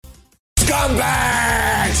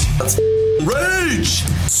Scumbags! Let's rage!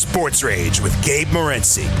 Sports Rage with Gabe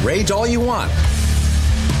Morency. Rage all you want.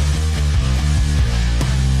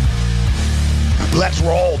 Let's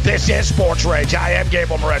roll. This is Sports Rage. I am Gabe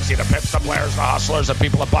Morency, the pimps, the players, the hustlers, the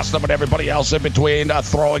people that bust them, and everybody else in between,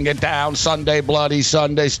 throwing it down Sunday bloody,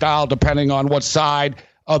 Sunday style, depending on what side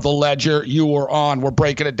of the ledger you are on. We're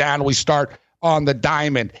breaking it down. We start on the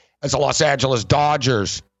diamond as the Los Angeles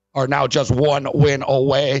Dodgers are now just one win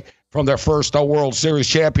away from their first World Series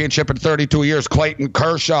championship in 32 years. Clayton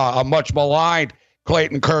Kershaw, a much maligned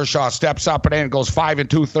Clayton Kershaw, steps up and in, goes 5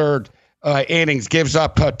 2/3 innings, gives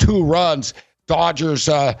up 2 runs. Dodgers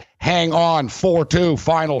hang on 4-2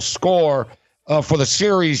 final score for the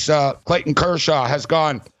series. Clayton Kershaw has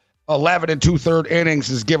gone 11 2/3 innings,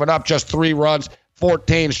 has given up just 3 runs,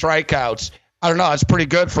 14 strikeouts. I don't know. It's pretty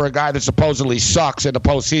good for a guy that supposedly sucks in the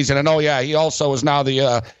postseason. And, he also is now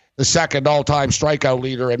the second all-time strikeout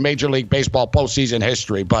leader in Major League Baseball postseason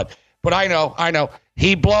history. But I know.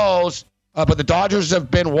 He blows. But the Dodgers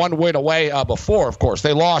have been 1 win away before, of course.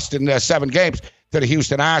 They lost in 7 games to the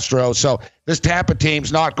Houston Astros. So this Tampa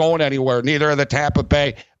team's not going anywhere. Neither are the Tampa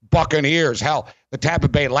Bay Buccaneers. Hell, the Tampa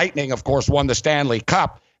Bay Lightning, of course, won the Stanley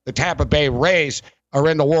Cup. The Tampa Bay Rays are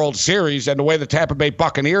in the World Series. And the way the Tampa Bay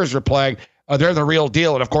Buccaneers are playing, they're the real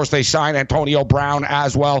deal. And, of course, they sign Antonio Brown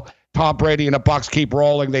as well. Tom Brady and the Bucs keep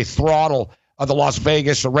rolling. They throttle the Las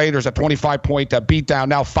Vegas Raiders, a 25-point beatdown,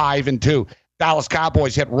 now 5-2. Dallas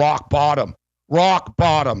Cowboys hit rock bottom,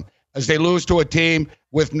 as they lose to a team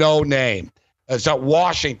with no name. So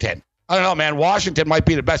Washington, I don't know, man. Washington might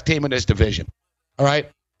be the best team in this division. All right,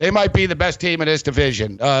 they might be the best team in this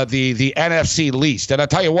division, the NFC least. And I'll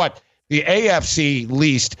tell you what, the AFC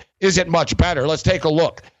least isn't much better. Let's take a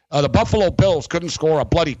look. The Buffalo Bills couldn't score a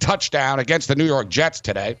bloody touchdown against the New York Jets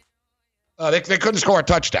today. They couldn't score a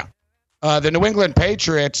touchdown. The New England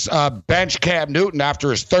Patriots bench Cam Newton after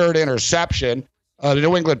his 3rd interception. The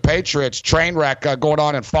New England Patriots train wreck going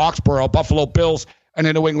on in Foxborough. Buffalo Bills and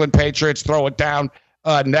the New England Patriots throw it down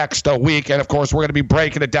next week. And, of course, we're going to be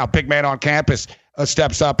breaking it down. Big man on campus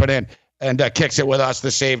steps up and in and kicks it with us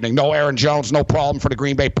this evening. No Aaron Jones, no problem for the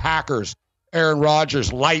Green Bay Packers. Aaron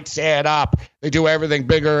Rodgers lights it up. They do everything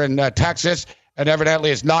bigger in Texas. And evidently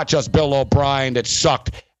it's not just Bill O'Brien that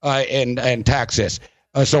sucked in Texas.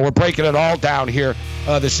 So we're breaking it all down here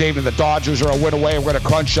this evening. The Dodgers are a win away. We're going to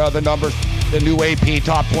crunch the numbers. The new AP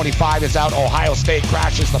Top 25 is out. Ohio State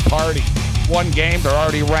crashes the party. 1 game, they're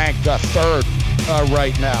already ranked 3rd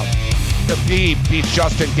right now. The B beats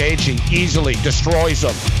Justin Gaethje easily, destroys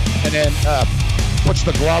him, and then puts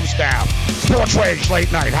the gloves down. Sports Rage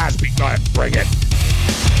Late Night has begun. Bring it.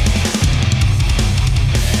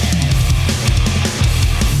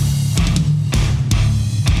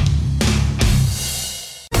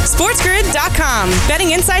 SportsGrid.com.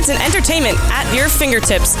 Betting insights and entertainment at your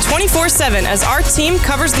fingertips 24/7 as our team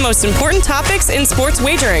covers the most important topics in sports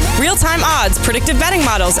wagering. Real-time odds, predictive betting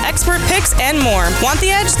models, expert picks, and more. Want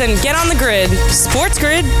the edge? Then get on the grid.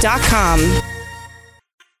 SportsGrid.com.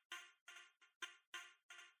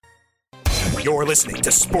 You're listening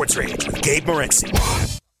to Sports Rage with Gabe Morency.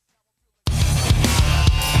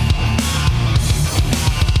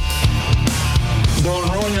 Don't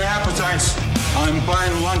ruin your appetites. I'm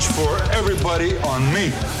buying lunch for everybody on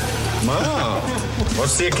me. Wow.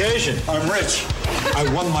 What's the occasion? I'm rich. I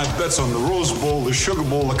won my bets on the Rose Bowl, the Sugar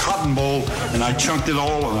Bowl, the Cotton Bowl, and I chunked it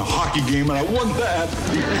all on a hockey game, and I won that.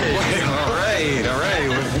 All right.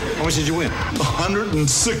 How much did you win?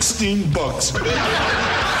 $116.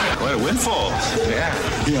 What a windfall.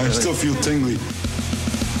 Yeah, I still feel tingly.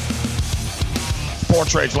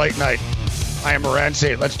 Sports Rage Late Night. I am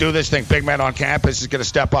Morency. Let's do this thing. Big man on campus is going to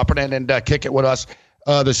step up and kick it with us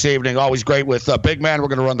this evening. Always great with Big man. We're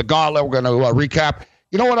going to run the gauntlet. We're going to recap.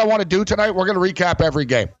 You know what I want to do tonight? We're going to recap every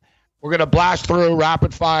game. We're going to blast through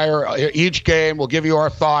rapid fire each game. We'll give you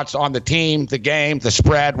our thoughts on the team, the game, the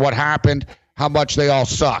spread, what happened, how much they all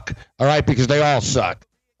suck. All right, because they all suck,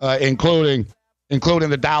 including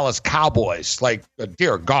the Dallas Cowboys. Like,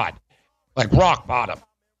 dear God, like rock bottom,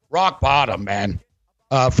 man.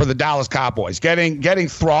 For the Dallas Cowboys, getting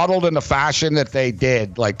throttled in the fashion that they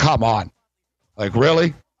did. Like, come on. Like,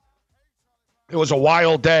 really? It was a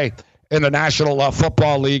wild day in the National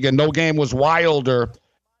Football League, and no game was wilder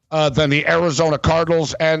than the Arizona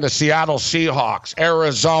Cardinals and the Seattle Seahawks.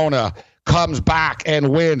 Arizona comes back and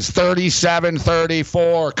wins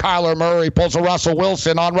 37-34. Kyler Murray pulls a Russell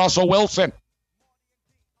Wilson on Russell Wilson.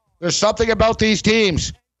 There's something about these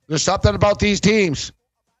teams.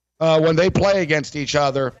 When they play against each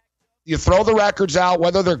other. You throw the records out,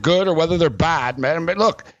 whether they're good or whether they're bad, man. But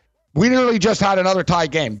look, we nearly just had another tie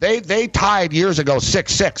game. They tied years ago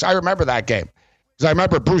 6-6. I remember that game. Because I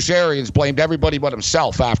remember Bruce Arians blamed everybody but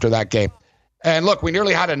himself after that game. And look, we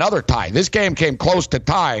nearly had another tie. This game came close to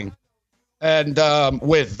tying. And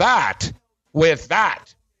with that,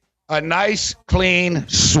 a nice, clean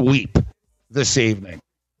sweep this evening.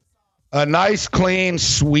 A nice, clean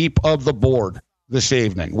sweep of the board this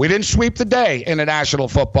evening. We didn't sweep the day in the National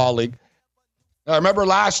Football League. I remember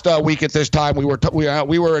last week at this time we were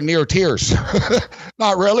in near tears.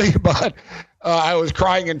 Not really, but I was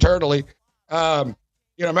crying internally.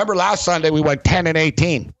 Remember last Sunday we went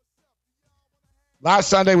 10-18. Last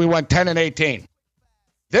Sunday we went 10-18.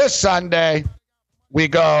 This Sunday we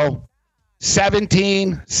go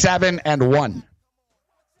 17-7-1.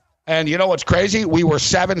 And you know what's crazy? We were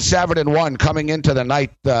 7-7-1 coming into the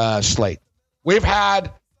night slate. We've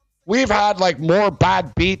had like more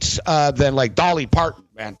bad beats than like Dolly Parton,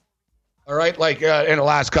 man. All right, like in the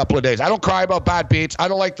last couple of days. I don't cry about bad beats. I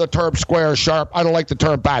don't like the term square or sharp. I don't like the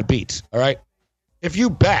term bad beats. All right. If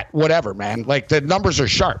you bet, whatever, man. Like the numbers are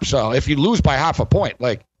sharp. So if you lose by half a point,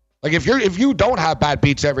 like if you don't have bad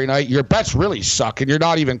beats every night, your bets really suck and you're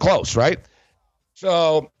not even close, right?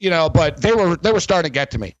 So but they were starting to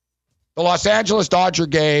get to me. The Los Angeles Dodger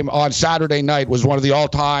game on Saturday night was one of the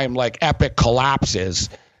all-time like epic collapses,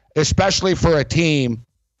 especially for a team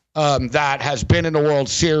that has been in the World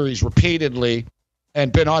Series repeatedly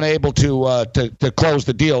and been unable to close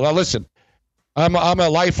the deal. Now, listen, I'm a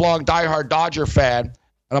lifelong diehard Dodger fan,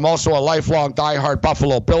 and I'm also a lifelong diehard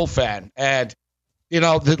Buffalo Bill fan. And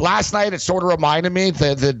last night it sort of reminded me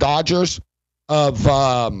the Dodgers of.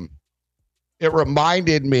 It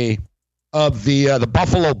reminded me of the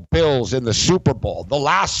Buffalo Bills in the Super Bowl, the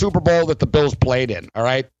last Super Bowl that the Bills played in. All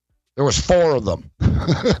right, there was 4 of them.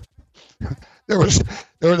 there was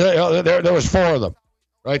 4 of them.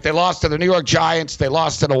 Right, they lost to the New York Giants, they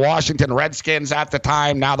lost to the Washington Redskins at the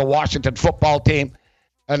time, now the Washington Football Team,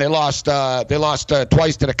 and they lost twice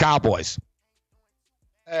to the Cowboys.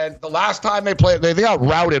 And the last time they played, they got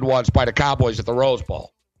routed once by the Cowboys at the Rose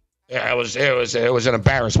Bowl. Yeah, it was an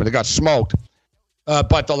embarrassment. They got smoked.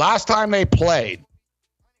 But the last time they played,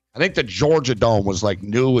 I think the Georgia Dome was like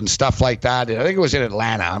new and stuff like that. I think it was in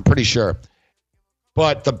Atlanta, I'm pretty sure.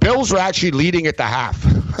 But the Bills were actually leading at the half.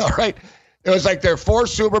 All right. It was like their 4th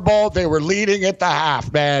Super Bowl. They were leading at the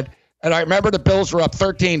half, man. And I remember the Bills were up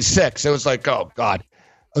 13-6. It was like, oh, God.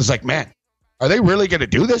 I was like, man, are they really going to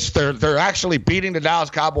do this? They're actually beating the Dallas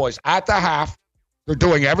Cowboys at the half. They're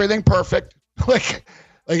doing everything perfect. like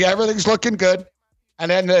everything's looking good. And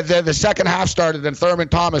then the second half started, and Thurman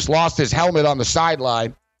Thomas lost his helmet on the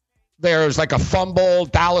sideline. There was like a fumble.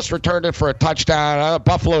 Dallas returned it for a touchdown.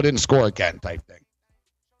 Buffalo didn't score again type thing.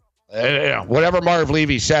 Whatever Marv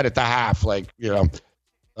Levy said at the half,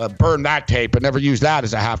 burn that tape and never use that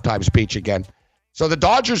as a halftime speech again. So the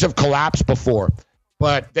Dodgers have collapsed before,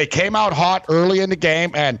 but they came out hot early in the game.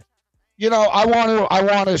 And, I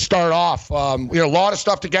want to start off, a lot of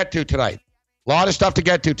stuff to get to tonight.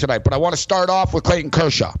 But I want to start off with Clayton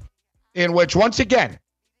Kershaw, in which once again,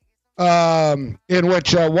 I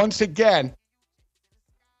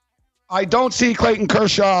don't see Clayton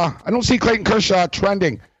Kershaw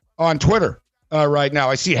trending on Twitter right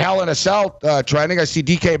now. I see Hell in a Cell trending. I see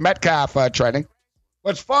DK Metcalf trending.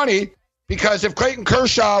 But it's funny because if Clayton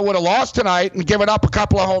Kershaw would have lost tonight and given up a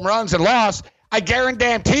couple of home runs and lost, I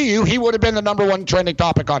guarantee you he would have been the number 1 trending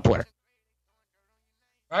topic on Twitter.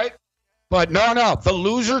 Right? But no. The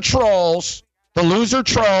loser trolls,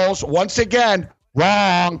 once again,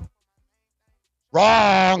 wrong.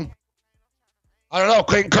 I don't know.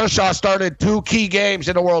 Clayton Kershaw started 2 key games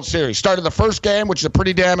in the World Series. Started the first game, which is a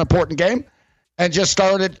pretty damn important game, and just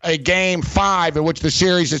started a game 5 in which the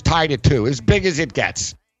series is tied at 2. As big as it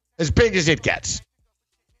gets. I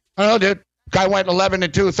don't know, dude. Guy went 11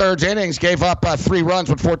 2/3 innings, gave up 3 runs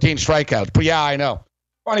with 14 strikeouts. But yeah, I know.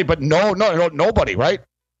 Funny, but nobody, right?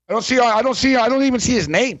 I don't even see his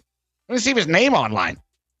name. I don't see his name online.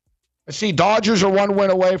 I see Dodgers are 1 win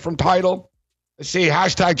away from title. I see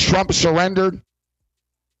 #Trump surrendered.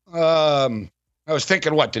 I was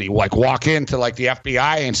thinking, what, did he walk into the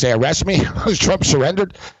FBI and say, arrest me? Was Trump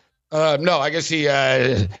surrendered? No, I guess he,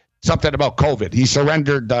 something about COVID. He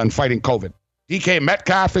surrendered on fighting COVID. DK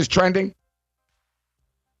Metcalf is trending.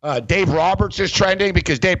 Dave Roberts is trending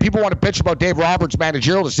because people want to bitch about Dave Roberts'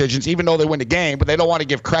 managerial decisions, even though they win the game, but they don't want to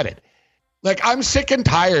give credit. I'm sick and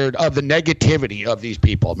tired of the negativity of these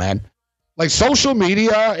people, man. Social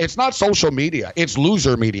media, it's not social media. It's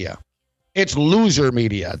loser media. That's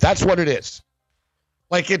what it is.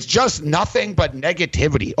 It's just nothing but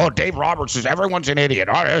negativity. Oh, Dave Roberts everyone's an idiot.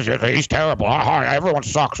 Oh, he's terrible. Oh, everyone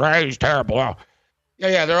sucks. Right? He's terrible. Oh.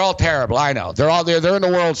 Yeah, they're all terrible. I know. They're in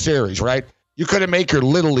the World Series, right? You couldn't make your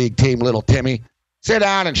Little League team, little Timmy. Sit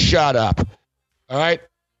down and shut up. All right?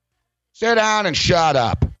 Sit down and shut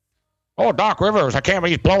up. Oh, Doc Rivers, I can't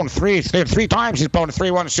believe he's blown three times. He's blown a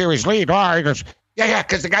 3-1 series lead. Oh, he goes, yeah,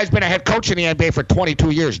 because the guy's been a head coach in the NBA for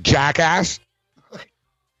 22 years, jackass.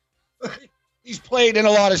 He's played in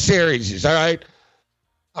a lot of series, all right?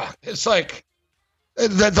 It's like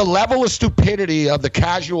the level of stupidity of the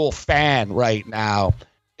casual fan right now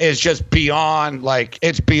is just beyond,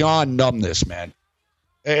 it's beyond numbness, man.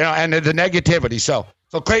 And the negativity. So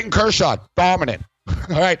Clayton Kershaw, dominant.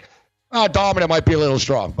 All right? Dominant might be a little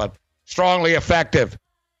strong, but strongly effective.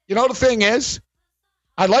 You know, the thing is,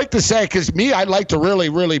 I'd like to say, because I'd like to really,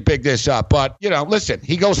 really big this up. But, listen,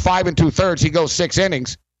 he goes 5 2/3. He goes 6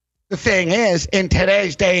 innings. The thing is, in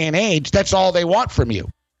today's day and age, that's all they want from you.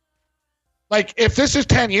 Like, if this is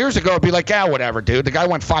 10 years ago, it'd be like, yeah, whatever, dude. The guy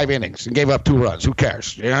went 5 innings and gave up 2 runs. Who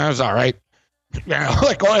cares? It was all right.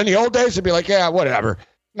 Like, in the old days, it'd be like, yeah, whatever.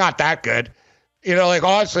 Not that good.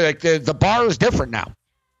 Honestly, the bar is different now.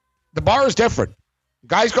 The bar is different.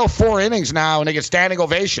 Guys go 4 innings now, and they get standing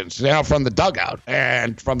ovations from the dugout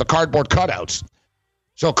and from the cardboard cutouts.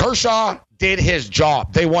 So Kershaw did his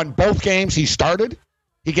job. They won both games he started.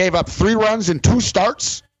 He gave up 3 runs in 2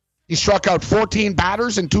 starts. He struck out 14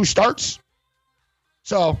 batters in 2 starts.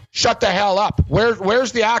 So shut the hell up.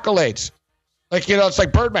 Where's the accolades? It's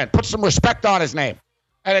like Birdman. Put some respect on his name.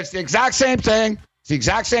 And it's the exact same thing. It's the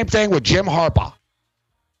exact same thing with Jim Harbaugh.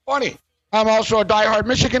 Funny. I'm also a diehard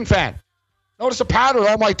Michigan fan. Notice a pattern.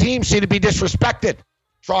 All my teams seem to be disrespected.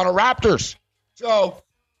 Toronto Raptors. So,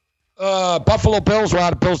 Buffalo Bills,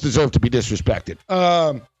 well, the Bills deserve to be disrespected.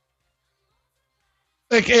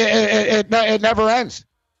 It never ends.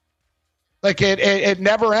 It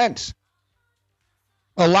never ends.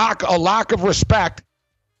 A lack of respect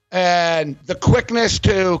and the quickness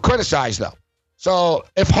to criticize, though. So,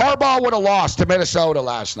 if Harbaugh would have lost to Minnesota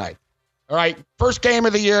last night, all right, first game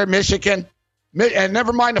of the year, Michigan. And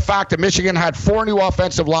never mind the fact that Michigan had 4 new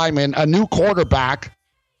offensive linemen, a new quarterback,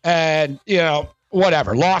 and,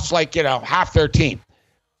 whatever. Lost half their team,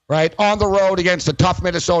 right? On the road against a tough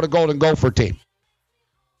Minnesota Golden Gopher team.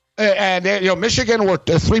 And, Michigan were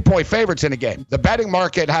 3-point favorites in the game. The betting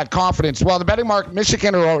market had confidence. Well, the betting market,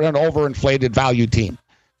 Michigan are an overinflated value team.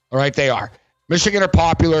 All right, they are. Michigan are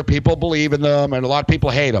popular. People believe in them, and a lot of people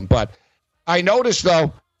hate them. But I noticed,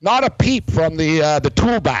 though, not a peep from the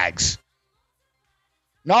tool bags.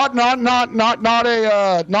 Not a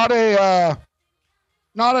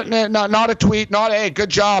tweet, not a good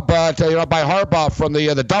job, by Harbaugh from the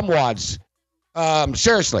dumbwads.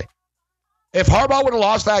 Seriously, if Harbaugh would have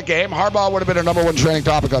lost that game, Harbaugh would have been a number 1 trending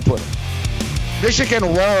topic on Twitter. Michigan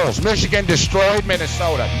rolls. Michigan destroyed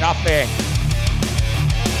Minnesota. Nothing.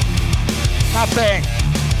 I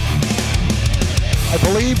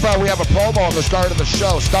believe we have a promo on the start of the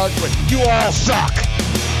show. Starts with, "You all suck."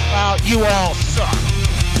 Well, you all suck.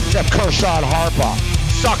 Except Kershaw and Harbaugh.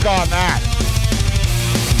 Suck on that.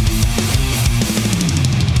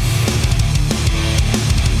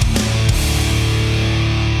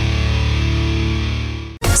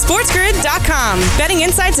 SportsGrid.com. Betting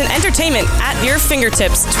insights and entertainment at your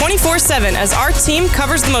fingertips 24/7 as our team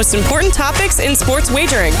covers the most important topics in sports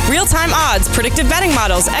wagering. Real-time odds, predictive betting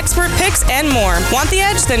models, expert picks, and more. Want the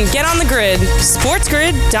edge? Then get on the grid.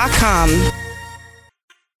 SportsGrid.com.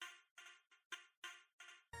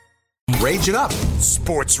 Rage it up.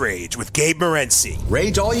 Sports Rage with Gabe Morency.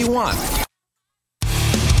 Rage all you want.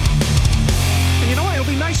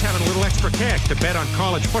 It'll be nice having a little extra cash to bet on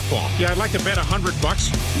college football. Yeah, I'd like to bet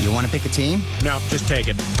 $100. You want to pick a team? No, just take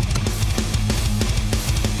it.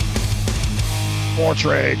 Sports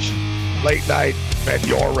Rage. Late night. Bet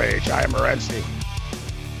your rage. I am Morency.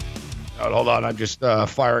 Hold on. I'm just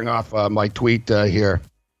firing off my tweet here.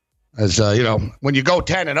 As, when you go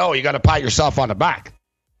 10-0, you got to pat yourself on the back.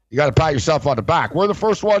 We're the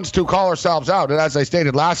first ones to call ourselves out. And as I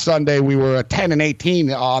stated last Sunday, we were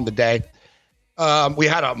 10-18 on the day. We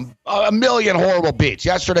had a million horrible beats.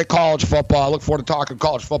 Yesterday, college football. I look forward to talking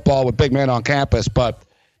college football with big men on campus. But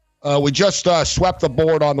we just swept the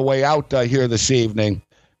board on the way out here this evening.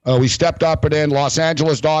 We stepped up and in. Los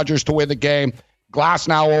Angeles Dodgers to win the game. Glass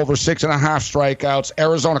now over 6.5 strikeouts.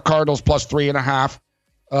 Arizona Cardinals plus 3.5.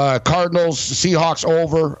 Cardinals, Seahawks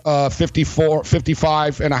over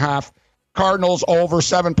 55.5. Cardinals over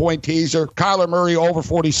 7-point teaser. Kyler Murray over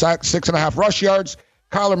 46.5 rush yards.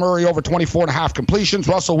 Kyler Murray over 24.5 completions.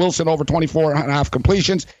 Russell Wilson over 24.5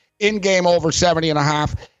 completions. In-game over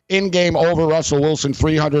 70.5. In-game over Russell Wilson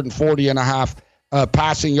 340.5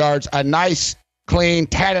 passing yards. A nice, clean,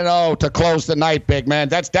 10-0 to close the night, big man.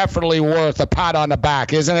 That's definitely worth a pat on the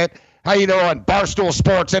back, isn't it? How you doing? Barstool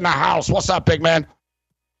Sports in the house. What's up, big man?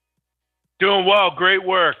 Doing well. Great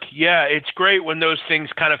work. Yeah, it's great when those things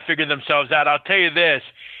kind of figure themselves out. I'll tell you this.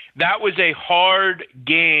 That was a hard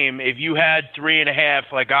game if you had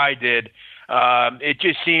 3.5 like I did. It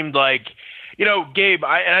just seemed like, Gabe,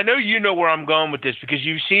 I know you know where I'm going with this because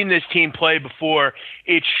you've seen this team play before.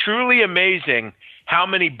 It's truly amazing how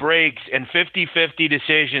many breaks and 50-50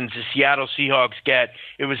 decisions the Seattle Seahawks get.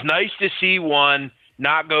 It was nice to see one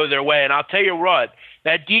not go their way. And I'll tell you what,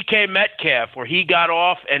 that DK Metcalf where he got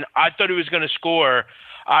off and I thought he was going to score,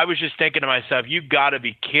 I was just thinking to myself, you got to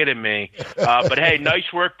be kidding me. But, hey,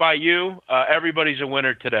 nice work by you. Everybody's a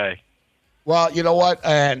winner today. Well, you know what?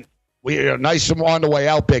 And we nice and on the way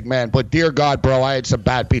out, big man. But, dear God, bro, I had some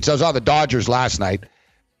bad beats. I was on the Dodgers last night.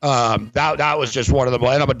 That was just one of them.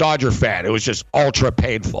 And I'm a Dodger fan. It was just ultra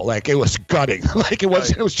painful. Like, it was gutting. Like, it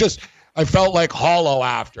was just – I felt like hollow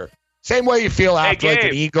after. Same way you feel after like the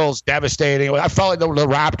Eagles, devastating. I felt like the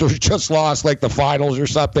Raptors just lost like the finals or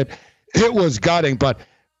something. It was gutting, but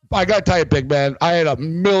I got to tell you, big man, I had a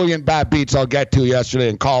million bad beats I'll get to yesterday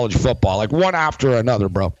in college football, like one after another,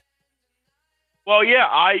 bro. Well,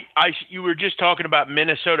 yeah, you were just talking about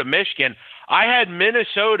Minnesota, Michigan. I had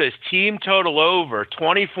Minnesota's team total over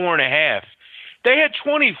 24.5. They had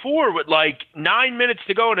 24 with like 9 minutes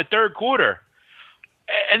to go in the third quarter.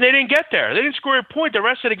 And they didn't get there. They didn't score a point the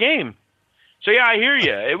rest of the game. So, yeah, I hear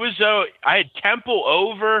you. It was I had Temple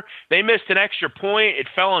over. They missed an extra point. It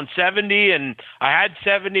fell on 70, and I had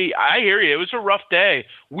 70. I hear you. It was a rough day.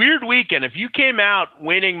 Weird weekend. If you came out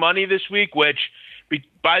winning money this week, which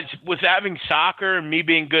with having soccer and me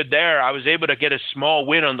being good there, I was able to get a small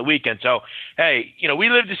win on the weekend. So, hey, we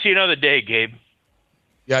live to see another day, Gabe.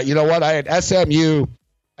 Yeah, you know what? I had SMU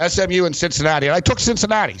and Cincinnati. And I took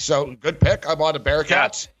Cincinnati, so good pick. I'm on the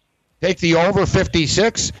Bearcats. Yeah. Take the over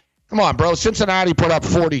 56. Come on, bro. Cincinnati put up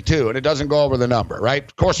 42, and it doesn't go over the number, right?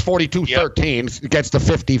 Of course, 42-13 gets to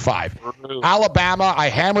 55. Alabama, I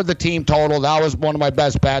hammered the team total. That was one of my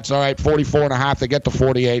best bets. All right, 44.5. They get to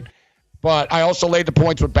 48. But I also laid the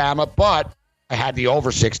points with Bama, but I had the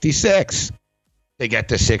over 66. They get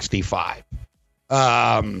to 65.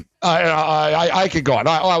 I could go on.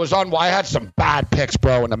 I had some bad picks,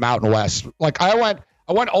 bro, in the Mountain West. Like I went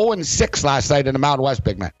 0-6 last night in the Mountain West,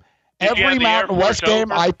 big man. Every Mountain West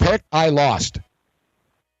game I picked, I lost.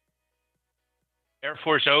 Air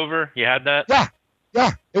Force over? You had that?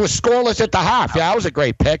 Yeah. It was scoreless at the half. Yeah, that was a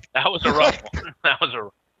great pick. That was a rough one. That was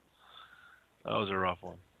a rough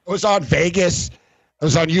one. It was on Vegas. It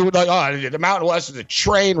was on you. Like, the Mountain West is a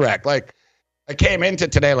train wreck. Like, I came into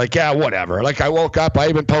today like, yeah, whatever. Like, I woke up. I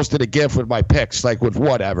even posted a GIF with my picks, like, with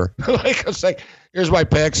whatever. Like, I was like, here's my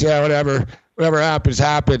picks. Yeah, whatever. Whatever happens.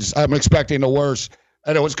 I'm expecting the worst.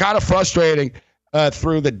 And it was kind of frustrating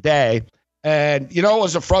through the day. And, it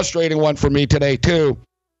was a frustrating one for me today, too,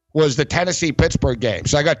 was the Tennessee-Pittsburgh game.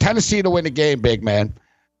 So I got Tennessee to win the game, big man.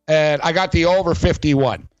 And I got the over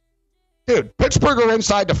 51. Dude, Pittsburgh are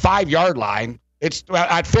inside the 5-yard line. It's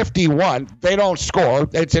at 51. They don't score.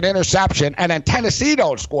 It's an interception. And then Tennessee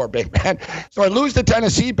don't score, big man. So I lose the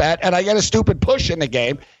Tennessee bet, and I get a stupid push in the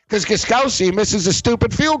game because Gostkowski misses a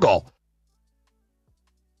stupid field goal.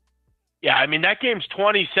 Yeah, I mean, that game's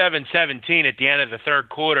 27-17 at the end of the third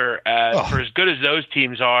quarter. For as good as those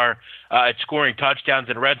teams are at scoring touchdowns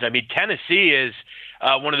in red zone, I mean, Tennessee is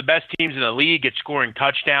one of the best teams in the league at scoring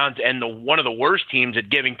touchdowns and one of the worst teams at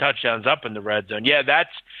giving touchdowns up in the red zone. Yeah,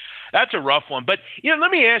 that's a rough one. But,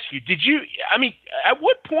 let me ask you, at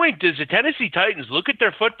what point does the Tennessee Titans look at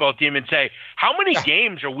their football team and say, how many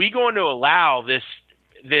games are we going to allow this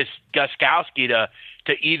Gostkowski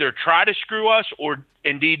to either try to screw us or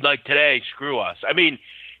indeed, like today, screw us? I mean,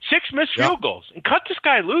 6 missed field goals. And cut this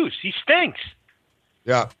guy loose. He stinks.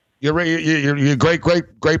 Yeah. You're great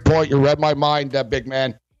point. You read my mind, big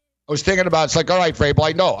man. I was thinking about it's like, all right, Vrabel,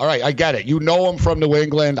 I know. All right, I get it. You know him from New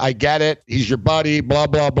England. I get it. He's your buddy, blah,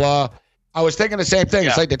 blah, blah. I was thinking the same thing. Yeah.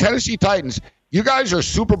 It's like the Tennessee Titans, you guys are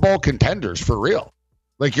Super Bowl contenders for real.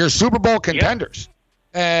 Like, you're Super Bowl contenders.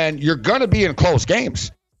 Yeah. And you're going to be in close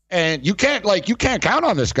games. And you can't count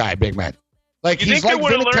on this guy, big man. Like, he's like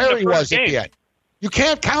Vinatieri was at the end. You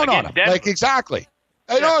can't count on him. Denver. Like, exactly.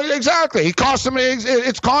 I know, exactly. He cost them.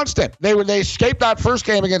 It's constant. They escaped that first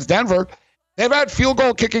game against Denver. They've had field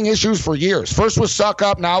goal kicking issues for years. First was Suck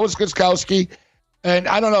Up. Now it's Gostkowski. And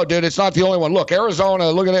I don't know, dude. It's not the only one. Look,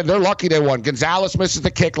 Arizona, look at it. They're lucky they won. Gonzalez misses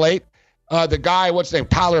the kick late. The guy, what's his name?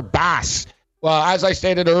 Tyler Bass. Well, as I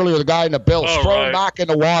stated earlier, the guy in the Bills, throw him back in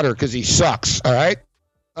the water because he sucks. All right?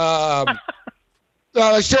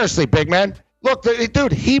 Seriously, big man. Look,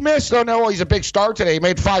 dude, he missed. Oh, no, he's a big star today. He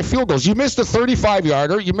made 5 field goals. You missed a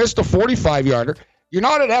 35-yarder. You missed a 45-yarder. You're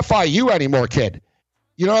not at FIU anymore, kid.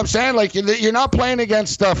 You know what I'm saying? Like, you're not playing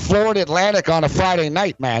against Florida Atlantic on a Friday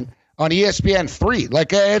night, man, on ESPN 3.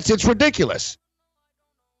 Like, it's ridiculous.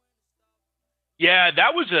 Yeah,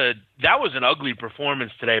 that was an ugly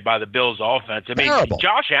performance today by the Bills offense. I mean, Terrible.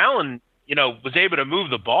 Josh Allen, was able to move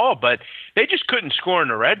the ball, but they just couldn't score in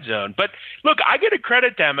the red zone. But look, I got to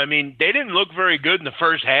credit them. I mean, they didn't look very good in the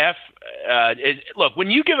first half. Look, when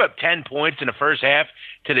you give up 10 points in the first half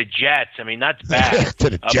to the Jets, I mean, that's bad. To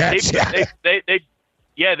the Jets,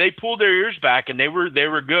 they pulled their ears back, and they were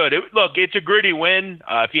good. Look, it's a gritty win.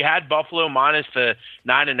 If you had Buffalo minus the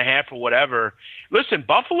 9.5 or whatever, listen,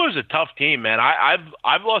 Buffalo's a tough team, man.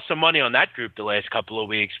 I've lost some money on that group the last couple of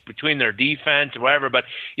weeks between their defense and whatever. But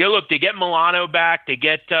look, they get Milano back, they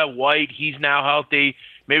get White. He's now healthy.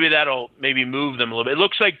 Maybe that'll move them a little bit. It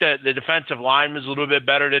looks like the defensive line was a little bit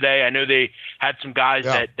better today. I know they had some guys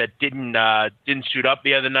that didn't suit up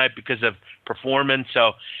the other night because of performance.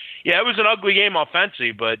 So. Yeah, it was an ugly game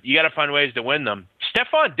offensively, but you got to find ways to win them.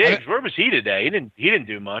 Stephon Diggs, where was he today? He didn't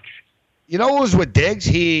do much. You know what was with Diggs?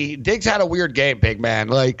 Diggs had a weird game, big man.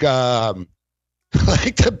 Like the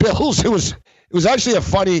Bills, it was actually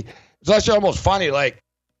almost funny. Like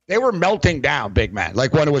they were melting down, big man.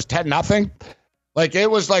 Like when it was 10-0, like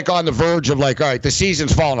it was like on the verge of like, all right, the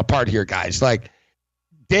season's falling apart here, guys. Like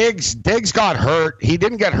Diggs got hurt. He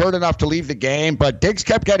didn't get hurt enough to leave the game, but Diggs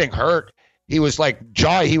kept getting hurt. He was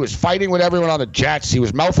he was fighting with everyone on the Jets. He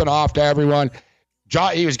was mouthing off to everyone.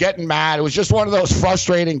 He was getting mad. It was just one of those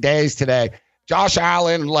frustrating days today. Josh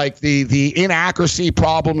Allen, like the inaccuracy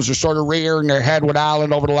problems are sort of rearing their head with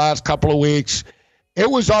Allen over the last couple of weeks.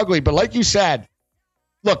 It was ugly, but like you said,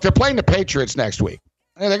 look, they're playing the Patriots next week.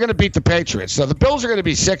 And they're going to beat the Patriots. So the Bills are going to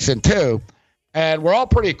be 6-2. And we're all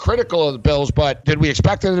pretty critical of the Bills, but did we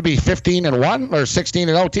expect them to be 15-1 or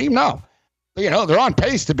 16-0 team? No. But, they're on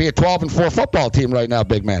pace to be a 12-4 football team right now,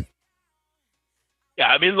 big man. Yeah,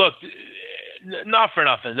 I mean, look, not for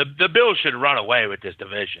nothing. The Bills should run away with this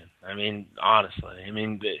division. I mean, honestly. I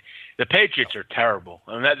mean, the Patriots are terrible.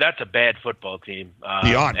 I mean, that's a bad football team.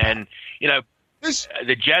 Beyond. And,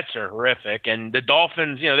 the Jets are horrific. And the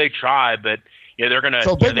Dolphins, they try, but they're going to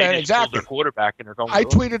pull their quarterback and they're going I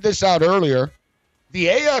tweeted this out earlier. The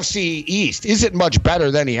AFC East isn't much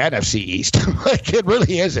better than the NFC East. Like, it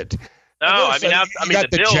really isn't. No, I mean,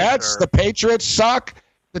 the Jets, the Patriots suck.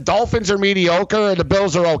 The Dolphins are mediocre, and the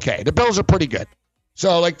Bills are okay. The Bills are pretty good.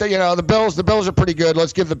 So, the Bills are pretty good.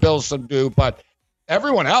 Let's give the Bills some due. But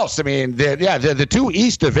everyone else, I mean, the two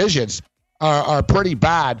East divisions are pretty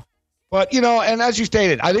bad. But, and as you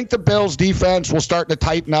stated, I think the Bills' defense will start to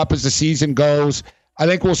tighten up as the season goes. I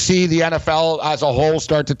think we'll see the NFL as a whole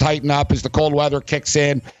start to tighten up as the cold weather kicks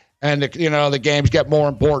in. And, the games get more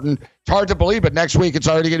important. It's hard to believe, but next week it's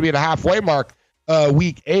already going to be at a halfway mark,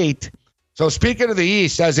 week 8. So speaking of the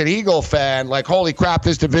East, as an Eagle fan, like, holy crap,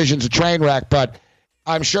 this division's a train wreck. But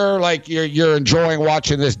I'm sure, like, you're enjoying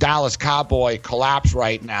watching this Dallas Cowboy collapse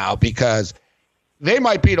right now because they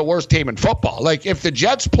might be the worst team in football. Like, if the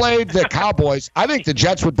Jets played the Cowboys, I think the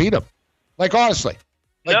Jets would beat them. Like, honestly.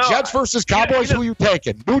 Like, Jets versus Cowboys, who you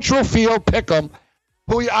taking? Neutral field, pick them.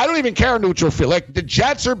 I don't even care neutral field. Like, the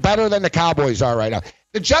Jets are better than the Cowboys are right now.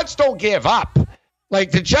 The Jets don't give up.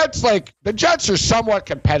 Like, the Jets are somewhat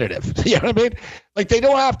competitive. You know what I mean? Like, they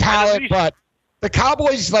don't have talent, but the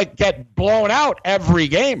Cowboys, get blown out every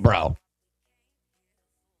game, bro.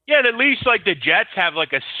 Yeah, and at least, the Jets have,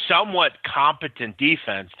 a somewhat competent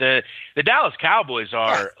defense. The Dallas Cowboys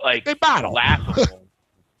are, they battle. Laughable.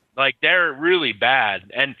 They're really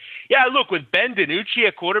bad. And, yeah, look, with Ben DiNucci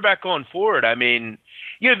at quarterback going forward, I mean,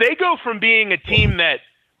 they go from being a team that,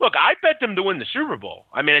 look, I bet them to win the Super Bowl.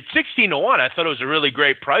 I mean, at 16-1, I thought it was a really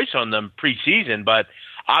great price on them preseason, but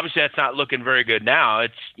obviously that's not looking very good now.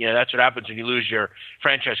 It's, that's what happens when you lose your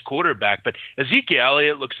franchise quarterback. But Ezekiel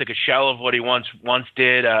Elliott looks like a shell of what he once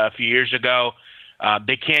did a few years ago.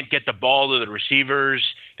 They can't get the ball to the receivers.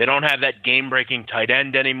 They don't have that game-breaking tight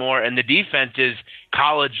end anymore, and the defense is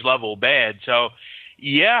college-level bad. So,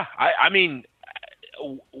 yeah, I mean,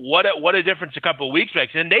 what a difference a couple of weeks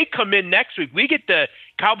makes. And they come in next week. We get the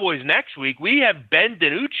Cowboys next week. We have Ben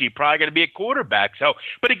DiNucci probably going to be a quarterback. So,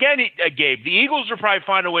 but again, Gabe, the Eagles will probably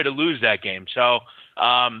find a way to lose that game. So,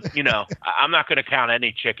 I'm not going to count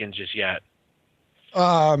any chickens just yet.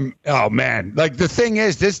 Oh man. Like, the thing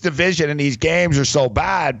is, this division and these games are so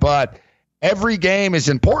bad, but every game is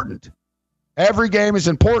important. Every game is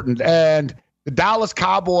important. And the Dallas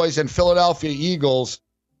Cowboys and Philadelphia Eagles,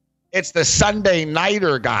 it's the Sunday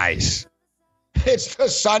nighter, guys. It's the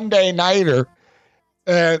Sunday nighter.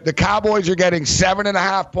 The Cowboys are getting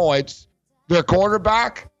 7.5 points. Their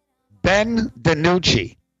quarterback, Ben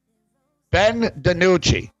DiNucci.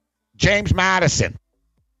 James Madison.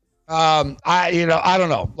 I don't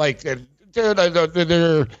know. Like, they're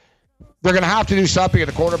going to have to do something at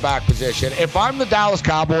the quarterback position. If I'm the Dallas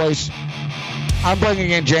Cowboys, I'm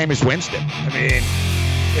bringing in Jameis Winston. I mean,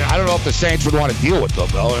 I don't know if the Saints would want to deal with them,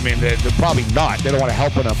 though. I mean, they're probably not. They don't want to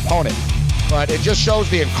help an opponent. But it just shows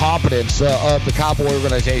the incompetence of the Cowboy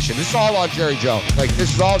organization. This is all on Jerry Jones. Like,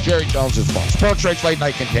 this is all Jerry Jones' fault. Sports Rage Late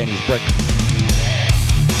Night continues. Break.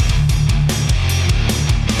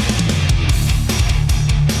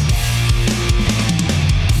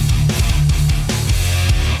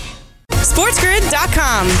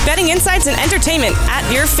 SportsGrid.com. Betting insights and entertainment at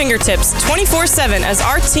your fingertips 24/7 as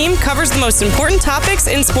our team covers the most important topics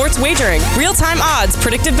in sports wagering. Real-time odds,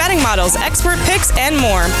 predictive betting models, expert picks, and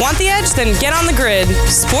more. Want the edge? Then get on the grid.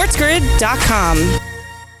 SportsGrid.com.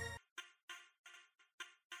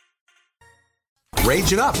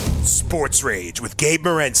 Rage it up. Sports Rage with Gabe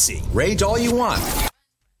Morency. Rage all you want.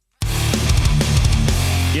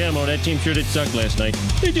 Yeah, Mo, that team sure did suck last night.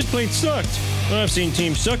 They just plain sucked. Well, I've seen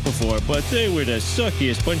teams suck before, but they were the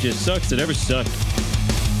suckiest bunch of sucks that ever sucked.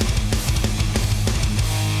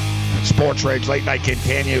 Sports Rage Late Night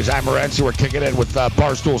continues. I'm Morency. We're kicking in with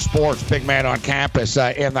Barstool Sports, big man on campus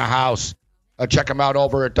in the house. Check him out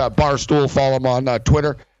over at Barstool. Follow him on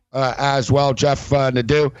Twitter as well. Jeff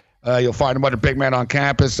Nadeau. You'll find him under Big Man on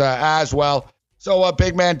Campus as well. So,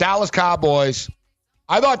 big man, Dallas Cowboys.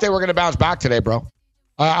 I thought they were going to bounce back today, bro.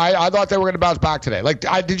 I thought they were going to bounce back today. Like,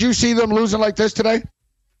 did you see them losing like this today?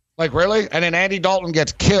 Like, really? And then Andy Dalton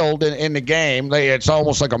gets killed in the game. It's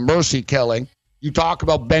almost like a mercy killing. You talk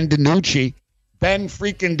about Ben DiNucci. Ben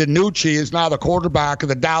freaking DiNucci is now the quarterback of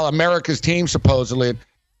the Dallas America's team, supposedly.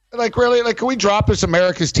 Like, really? Like, can we drop this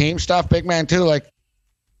America's team stuff, big man, too? Like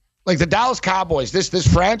the Dallas Cowboys, this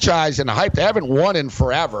franchise and the hype, they haven't won in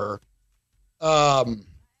forever. So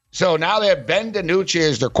now they have Ben DiNucci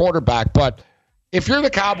as their quarterback. But if you're the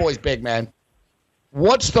Cowboys, big man,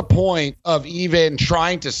 what's the point of even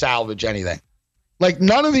trying to salvage anything? Like,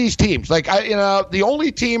 none of these teams. Like, the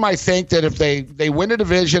only team I think that if they win a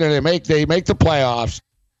division and they make the playoffs,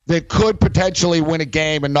 that could potentially win a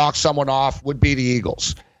game and knock someone off would be the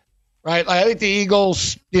Eagles. Right? Like, I think the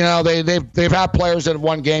Eagles, they've had players that have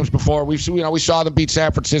won games before. We saw them beat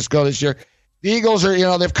San Francisco this year. The Eagles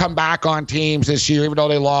are, they've come back on teams this year, even though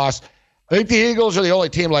they lost. I think the Eagles are the only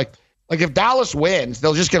team, like if Dallas wins,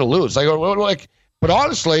 they'll just get to lose. But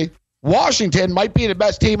honestly, Washington might be the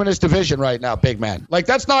best team in this division right now, big man. Like,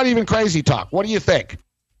 that's not even crazy talk. What do you think?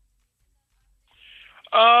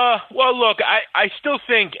 Well, look, I still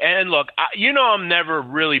think, and look, I'm never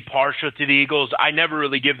really partial to the Eagles. I never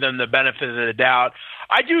really give them the benefit of the doubt.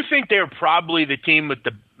 I do think they're probably the team with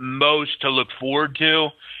the most to look forward to.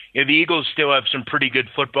 The Eagles still have some pretty good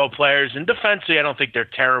football players, and defensively, I don't think they're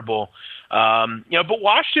terrible. But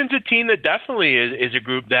Washington's a team that definitely is a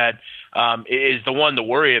group that is the one to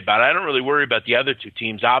worry about. I don't really worry about the other two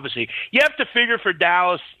teams, obviously. You have to figure for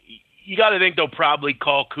Dallas, you got to think they'll probably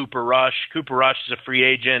call Cooper Rush. Cooper Rush is a free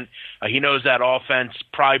agent. He knows that offense.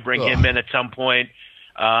 Probably bring him in at some point.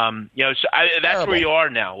 That's terrible. Where you are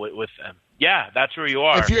now with them. Yeah, that's where you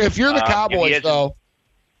are. If you're the Cowboys, though,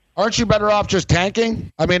 aren't you better off just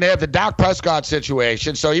tanking? I mean, they have the Dak Prescott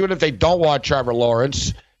situation, so even if they don't want Trevor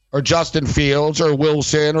Lawrence or Justin Fields or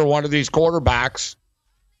Wilson or one of these quarterbacks,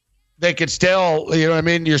 they could still,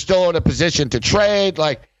 you're still in a position to trade.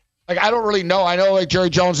 Like, I don't really know. I know Jerry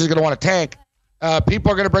Jones is going to want to tank.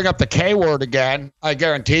 People are going to bring up the K word again. I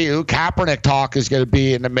guarantee you. Kaepernick talk is going to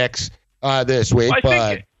be in the mix this week.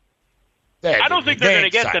 I don't think they're going to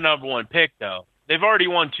get the number one pick, though. They've already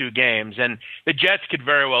won 2 games, and the Jets could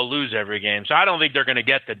very well lose every game. So I don't think they're going to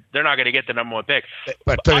get they're not going to get the number one pick.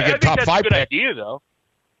 But I think that's a good idea, though.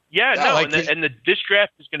 This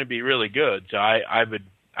draft is going to be really good. So I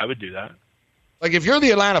would do that. Like, if you're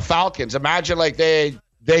the Atlanta Falcons, imagine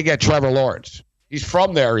they get Trevor Lawrence. He's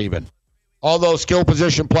from there even. All those skill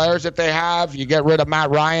position players that they have, you get rid of Matt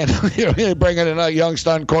Ryan, you bring in a young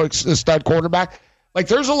stud quarterback. Like,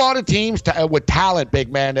 there's a lot of teams with talent,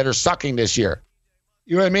 big man, that are sucking this year.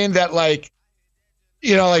 You know what I mean? That, like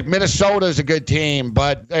Minnesota's a good team,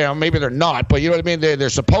 but maybe they're not. But you know what I mean? They're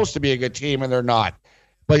supposed to be a good team, and they're not.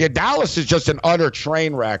 But Dallas is just an utter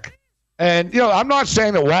train wreck. And I'm not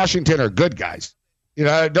saying that Washington are good guys.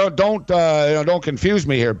 Don't confuse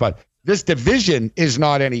me here. But this division is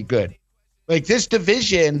not any good. Like, this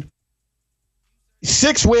division,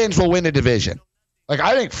 6 wins will win the division. Like,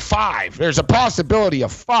 I think 5. There's a possibility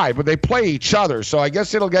of 5, but they play each other. So I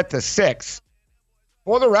guess it'll get to 6.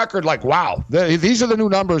 For the record, wow. These are the new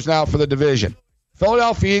numbers now for the division.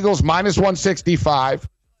 Philadelphia Eagles minus 165.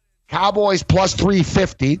 Cowboys plus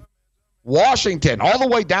 350. Washington all the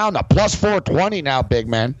way down to plus 420 now, big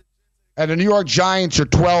man. And the New York Giants are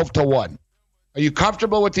 12-1. Are you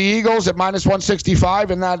comfortable with the Eagles at minus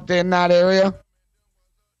 165 in that area?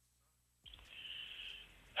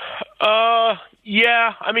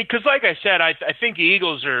 Yeah. I mean, because like I said, I think the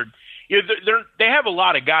Eagles are. They have a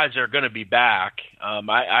lot of guys that are going to be back.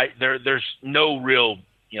 There's no real.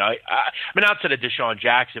 I mean, outside of Deshaun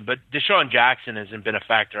Jackson, but Deshaun Jackson hasn't been a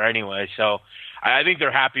factor anyway. So I think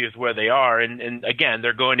they're happy with where they are, and again,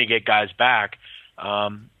 they're going to get guys back.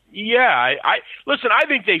 Listen. I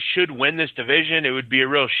think they should win this division. It would be a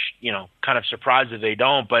real, kind of surprise if they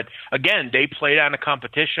don't. But again, they play down the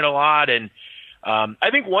competition a lot, and I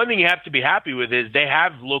think one thing you have to be happy with is they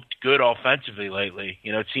have looked good offensively lately.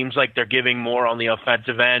 It seems like they're giving more on the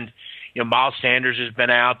offensive end. Miles Sanders has been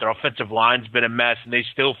out. Their offensive line's been a mess, and they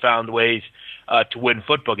still found ways to win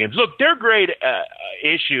football games. Look, their great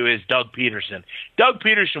issue is Doug Peterson. Doug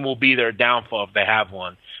Peterson will be their downfall if they have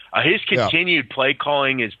one. His continued play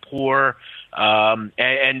calling is poor,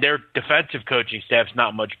 and their defensive coaching staff's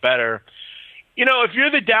not much better. If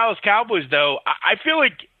you're the Dallas Cowboys, though, I feel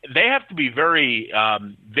like they have to be very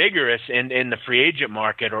vigorous in the free agent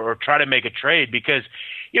market or try to make a trade because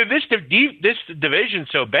this division's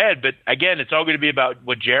so bad. But again, it's all going to be about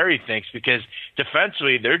what Jerry thinks because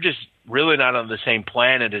defensively they're just really not on the same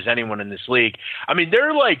planet as anyone in this league. I mean,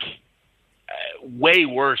 they're way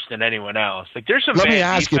worse than anyone else. There's some. Let me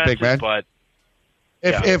ask you, big man. But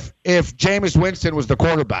if Jameis Winston was the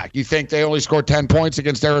quarterback, you think they only scored 10 points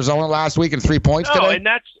against Arizona last week and 3 points today? And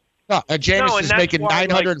that's. And Jameis is making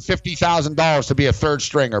 $950,000 to be a third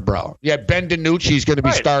stringer, bro. Yeah, Ben DiNucci's going to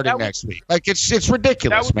be starting next week. It's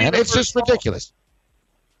ridiculous, man. It's just ridiculous.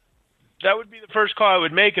 That would be the first call I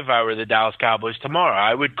would make if I were the Dallas Cowboys tomorrow.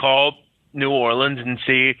 I would call New Orleans and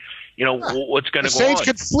see, what's going to go on. The Saints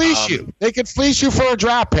could fleece you. They could fleece you for a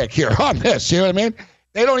draft pick here on this. You know what I mean?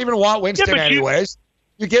 They don't even want Winston anyways.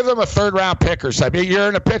 You give them a third-round pick or something. You're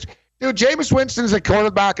in a pitch. Dude, Jameis Winston's a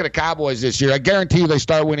quarterback of the Cowboys this year. I guarantee you they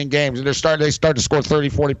start winning games, and they start to score 30,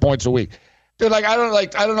 40 points a week. Dude, I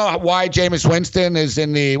don't know why Jameis Winston is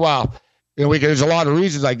in the there's a lot of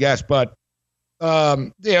reasons, I guess, but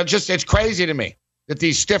it's crazy to me that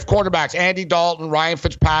these stiff quarterbacks, Andy Dalton, Ryan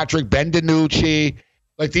Fitzpatrick, Ben DiNucci,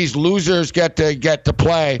 these losers get to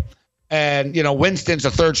play, and Winston's a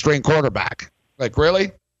third string quarterback.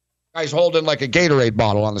 Really? Guy's holding a Gatorade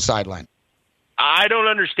bottle on the sideline. I don't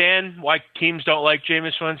understand why teams don't like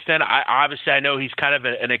Jameis Winston. I know he's kind of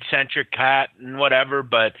an eccentric cat and whatever,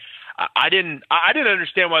 but I didn't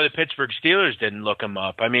understand why the Pittsburgh Steelers didn't look him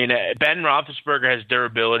up. I mean, Ben Roethlisberger has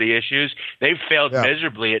durability issues. They've failed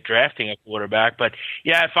miserably at drafting a quarterback. But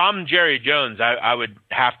yeah, if I'm Jerry Jones, I would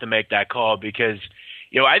have to make that call because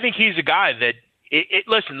I think he's a guy that.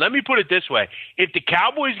 Listen, let me put it this way: if the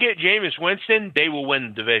Cowboys get Jameis Winston, they will win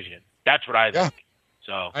the division. That's what I think.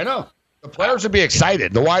 So I know. The players would be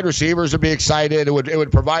excited. The wide receivers would be excited. It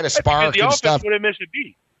would provide a spark and stuff. Would have missed a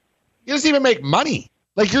beat. He doesn't even make money.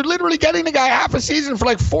 You're literally getting the guy half a season for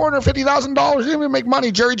 $450,000. You don't even make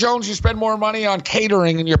money. Jerry Jones, you spend more money on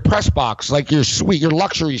catering in your press box, your suite, your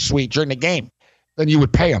luxury suite during the game, than you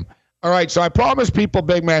would pay him. All right, so I promised people,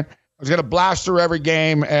 big man, I was going to blast through every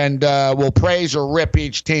game and we'll praise or rip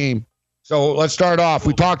each team. So let's start off.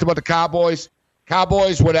 We talked about the Cowboys.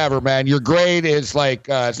 Cowboys, whatever, man. Your grade is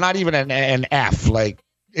it's not even an F.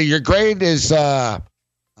 Your grade is I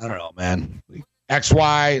don't know, man.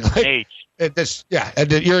 XY. H.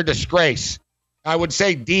 You're a disgrace. I would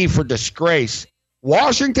say D for disgrace.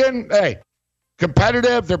 Washington, hey,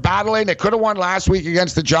 competitive. They're battling. They could have won last week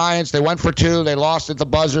against the Giants. They went for 2. They lost at the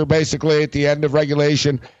buzzer, basically, at the end of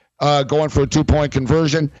regulation, going for a 2-point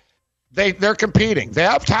conversion. They're competing. They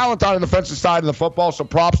have talent on the defensive side of the football, so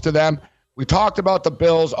props to them. We talked about the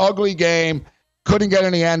Bills. Ugly game. Couldn't get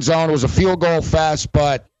in the end zone. It was a field goal fest,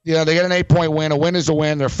 but they get an 8-point win. A win is a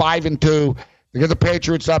win. They're 5-2. They get the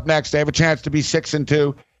Patriots up next. They have a chance to be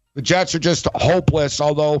 6-2. The Jets are just hopeless,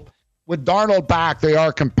 although with Darnold back, they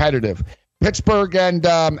are competitive. Pittsburgh and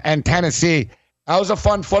Tennessee. That was a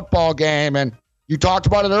fun football game, and you talked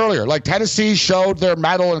about it earlier. Tennessee showed their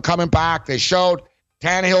mettle in coming back. They showed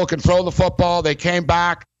Tannehill can throw the football. They came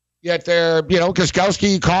back. Yet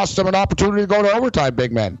Gostkowski cost them an opportunity to go to overtime,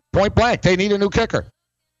 big man. Point blank. They need a new kicker.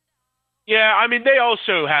 Yeah, I mean, they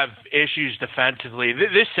also have issues defensively.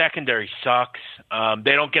 This secondary sucks.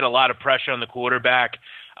 They don't get a lot of pressure on the quarterback.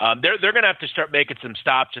 They're going to have to start making some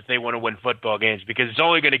stops if they want to win football games because it's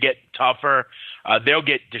only going to get tougher. They'll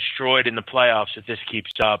get destroyed in the playoffs if this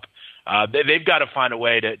keeps up. they've got to find a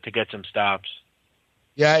way to get some stops.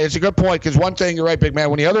 Yeah, it's a good point because one thing, you're right, big man,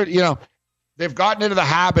 when the other, they've gotten into the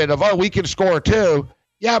habit of, we can score too.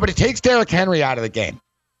 Yeah, but it takes Derrick Henry out of the game.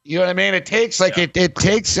 You know what I mean? It takes it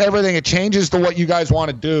takes everything. It changes to what you guys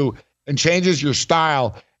want to do and changes your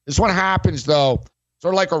style. This one happens, though,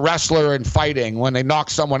 sort of like a wrestler in fighting. When they knock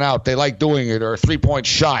someone out, they like doing it, or a three-point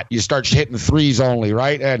shot. You start hitting threes only,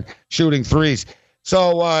 right, and shooting threes.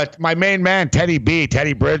 So my main man, Teddy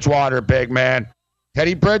Bridgewater, big man.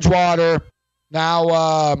 Teddy Bridgewater, now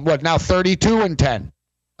 32-10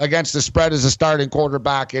 against the spread as a starting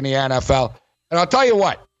quarterback in the NFL. And I'll tell you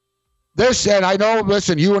what, and I know,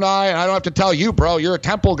 listen, you and I don't have to tell you, bro, you're a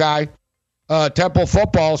Temple guy, Temple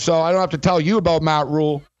football, so I don't have to tell you about Matt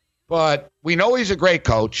Rule. But we know he's a great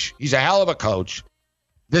coach. He's a hell of a coach.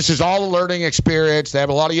 This is all a learning experience. They have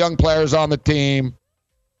a lot of young players on the team.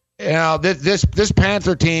 This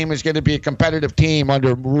Panther team is going to be a competitive team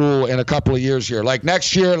under Rule in a couple of years here. Like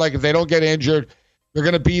next year, like if they don't get injured, they're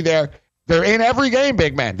going to be there. They're in every game,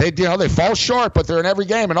 big man. They fall short, but they're in every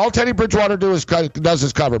game. And all Teddy Bridgewater does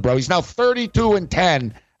is cover, bro. He's now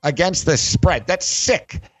 32-10 against the spread. That's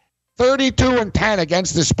sick. 32-10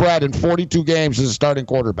 against the spread in 42 games as a starting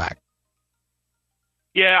quarterback.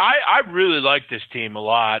 Yeah, I really like this team a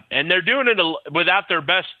lot, and they're doing it without their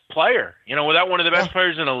best player. Without one of the best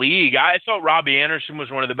players in the league. I thought Robbie Anderson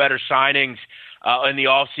was one of the better signings in the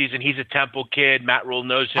offseason. He's a Temple kid. Matt Rule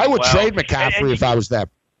knows him. I would trade McCaffrey if I was them.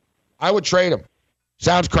 I would trade him.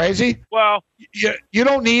 Sounds crazy? Well, you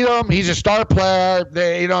don't need him. He's a star player.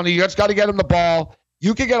 You just got to get him the ball.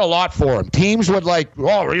 You could get a lot for him. Teams would you want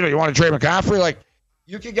to trade McCaffrey? Like,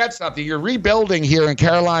 you could get something. You're rebuilding here in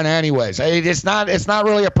Carolina anyways. It's not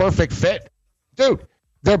really a perfect fit. Dude,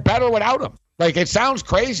 they're better without him. Like, it sounds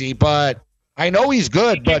crazy, but I know he's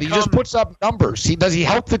good, but he just puts up numbers. Does he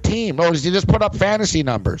help the team, or does he just put up fantasy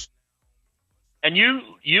numbers? And you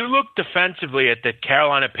look defensively at the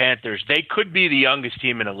Carolina Panthers, they could be the youngest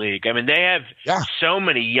team in the league. I mean, they have so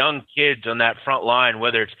many young kids on that front line,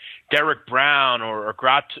 whether it's Derek Brown or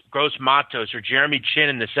Gross Matos or Jeremy Chin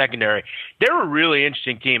in the secondary. They're a really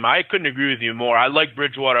interesting team. I couldn't agree with you more. I like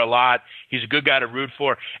Bridgewater a lot. He's a good guy to root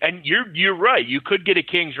for. And you're right. You could get a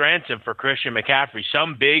king's ransom for Christian McCaffrey.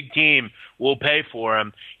 Some big team will pay for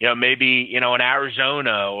him, maybe, in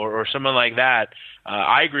Arizona or someone like that.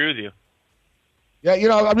 I agree with you. Yeah,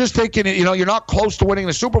 I'm just thinking, you're not close to winning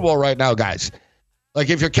the Super Bowl right now, guys.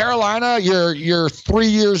 Like, if you're Carolina, you're 3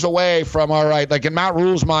 years away from, all right, like in Matt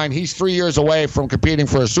Rule's mind, he's 3 years away from competing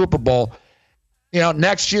for a Super Bowl.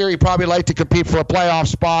 Next year, he'd probably like to compete for a playoff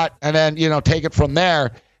spot and then, take it from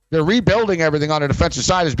there. They're rebuilding everything on the defensive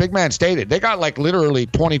side, as Big Man stated. They got, like, literally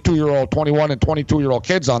 22-year-old, 21 and 22-year-old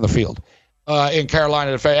kids on the field in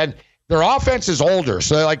Carolina. And their offense is older,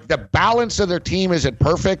 so, like, the balance of their team isn't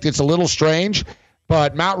perfect. It's a little strange.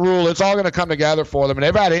 But Matt Rule, it's all going to come together for them, and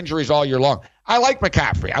they've had injuries all year long. I like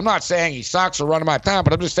McCaffrey. I'm not saying he sucks or running out of time,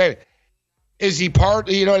 but I'm just saying, is he part,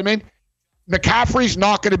 you know what I mean? McCaffrey's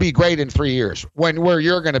not going to be great in 3 years where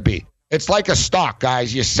you're going to be. It's like a stock,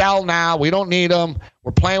 guys. You sell now. We don't need him.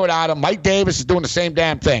 We're playing without him. Mike Davis is doing the same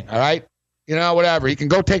damn thing, all right? Whatever. He can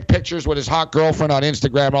go take pictures with his hot girlfriend on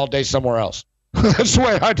Instagram all day somewhere else. That's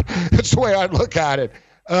the way I'd look at it.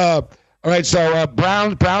 All right, so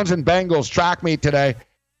Browns and Bengals track meet today.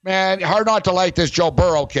 Man, hard not to like this Joe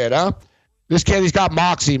Burrow kid, huh? This kid, he's got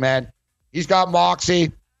moxie, man. He's got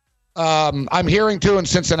moxie. I'm hearing, too, in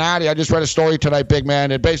Cincinnati, I just read a story tonight, big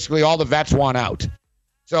man, and basically all the vets want out.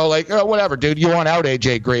 So, whatever, dude, you want out,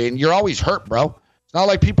 A.J. Green. You're always hurt, bro. It's not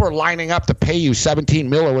like people are lining up to pay you $17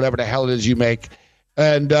 million or whatever the hell it is you make.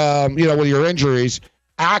 And, with your injuries.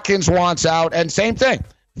 Atkins wants out, and same thing.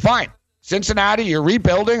 Fine. Cincinnati, you're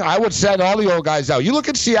rebuilding. I would send all the old guys out. You look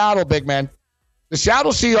at Seattle, big man. The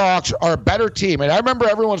Seattle Seahawks are a better team. And I remember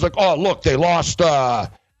everyone's like, oh, look, they lost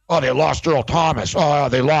Earl Thomas. Oh,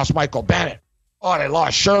 they lost Michael Bennett. Oh, they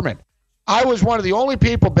lost Sherman. I was one of the only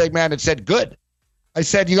people, big man, that said good. I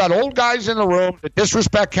said, you got old guys in the room that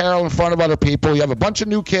disrespect Carroll in front of other people. You have a bunch of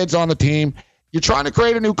new kids on the team. You're trying to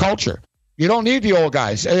create a new culture. You don't need the old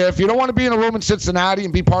guys. If you don't want to be in a room in Cincinnati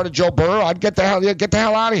and be part of Joe Burrow, I'd get the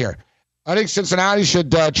hell out of here. I think Cincinnati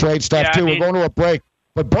should trade stuff, too. We're going to a break.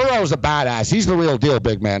 But Burrow's a badass. He's the real deal,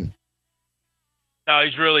 big man. No,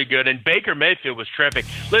 he's really good. And Baker Mayfield was terrific.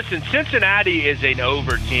 Listen, Cincinnati is an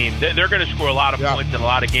over team. They're going to score a lot of points in a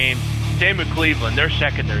lot of games. Same with Cleveland. Their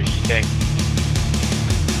secondary stinks.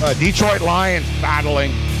 Detroit Lions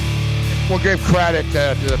battling. We'll give credit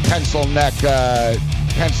to the pencil neck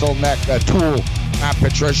tool, Matt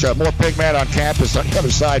Patricia. More big man on campus on the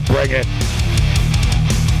other side. Bring it.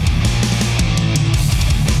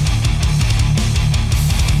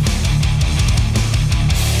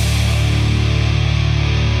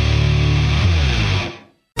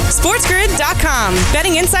 SportsGrid.com.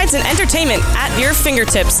 Betting insights and entertainment at your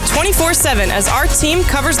fingertips 24/7 as our team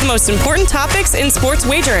covers the most important topics in sports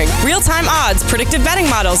wagering. Real-time odds, predictive betting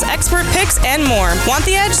models, expert picks, and more. Want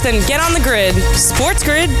the edge? Then get on the grid.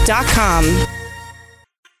 SportsGrid.com.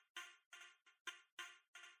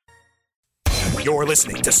 You're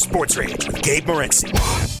listening to Sports Rage with Gabe Morency.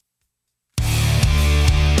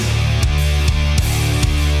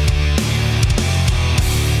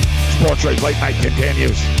 Sports Rage Late Night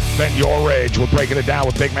continues. Vent your rage. We're breaking it down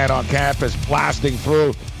with Big Man on Campus, blasting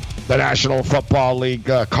through the National Football League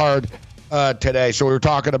card today. So we were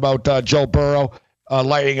talking about Joe Burrow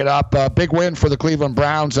lighting it up. Big win for the Cleveland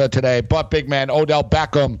Browns today. But, Big Man, Odell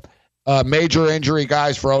Beckham, major injury,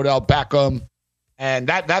 guys, for Odell Beckham. And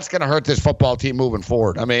that's going to hurt this football team moving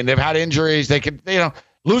forward. I mean, they've had injuries. They could,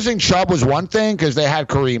 losing Chubb was one thing because they had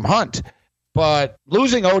Kareem Hunt. But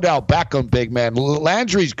losing Odell Beckham, Big Man,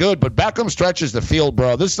 Landry's good, but Beckham stretches the field,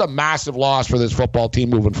 bro. This is a massive loss for this football team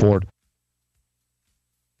moving forward.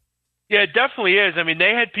 Yeah, it definitely is. I mean,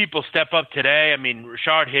 they had people step up today. I mean,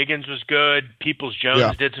 Rashard Higgins was good.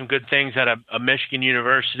 Peoples-Jones did some good things at a Michigan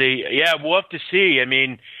university. Yeah, we'll have to see. I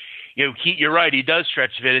mean, you're right. He does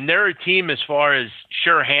stretch a bit. And they're a team as far as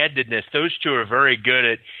sure-handedness. Those two are very good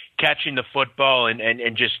at catching the football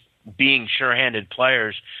and just being sure-handed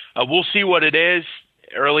players. We'll see what it is.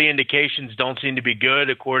 Early indications don't seem to be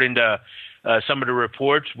good, according to some of the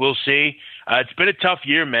reports. We'll see. It's been a tough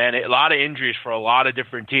year, man. A lot of injuries for a lot of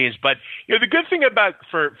different teams. But the good thing about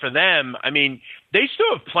for them, I mean, they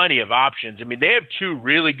still have plenty of options. I mean, they have two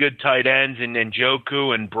really good tight ends in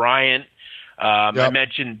Njoku and Bryant. I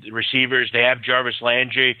mentioned receivers. They have Jarvis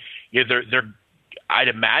Landry. They're I'd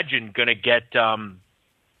imagine going to get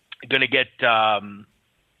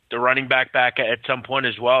the running back at some point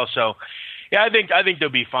as well. So, yeah, I think they'll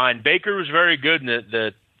be fine. Baker was very good in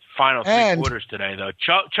the final three quarters today, though.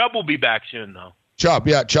 Chubb will be back soon, though. Chubb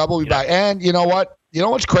will be back. And you know what? You know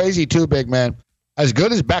what's crazy too, Big Man? As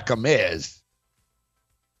good as Beckham is,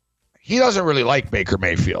 he doesn't really like Baker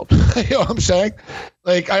Mayfield. You know what I'm saying?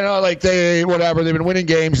 Like, I know, like, they've been winning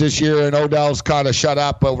games this year, and Odell's kind of shut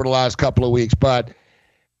up over the last couple of weeks. But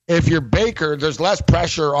if you're Baker, there's less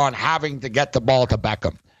pressure on having to get the ball to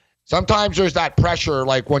Beckham. Sometimes there's that pressure,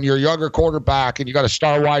 like when you're a younger quarterback and you got a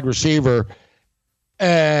star wide receiver.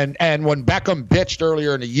 And when Beckham bitched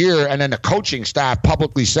earlier in the year, and then the coaching staff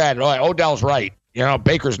publicly said, Odell's right.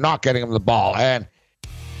 Baker's not getting him the ball. And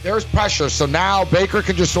there's pressure. So now Baker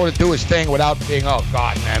can just sort of do his thing without being, oh,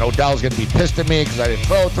 God, man, Odell's going to be pissed at me because I didn't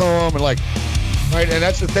throw to him. And right? And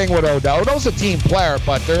that's the thing with Odell. Odell's a team player,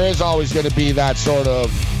 but there is always going to be that sort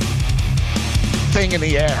of thing in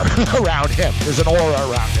the air around him. There's an aura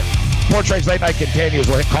around him. Sports Rage Late Night continues.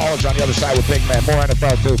 We'll hit college on the other side with Big Man. More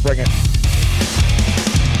NFL, too. Bring it.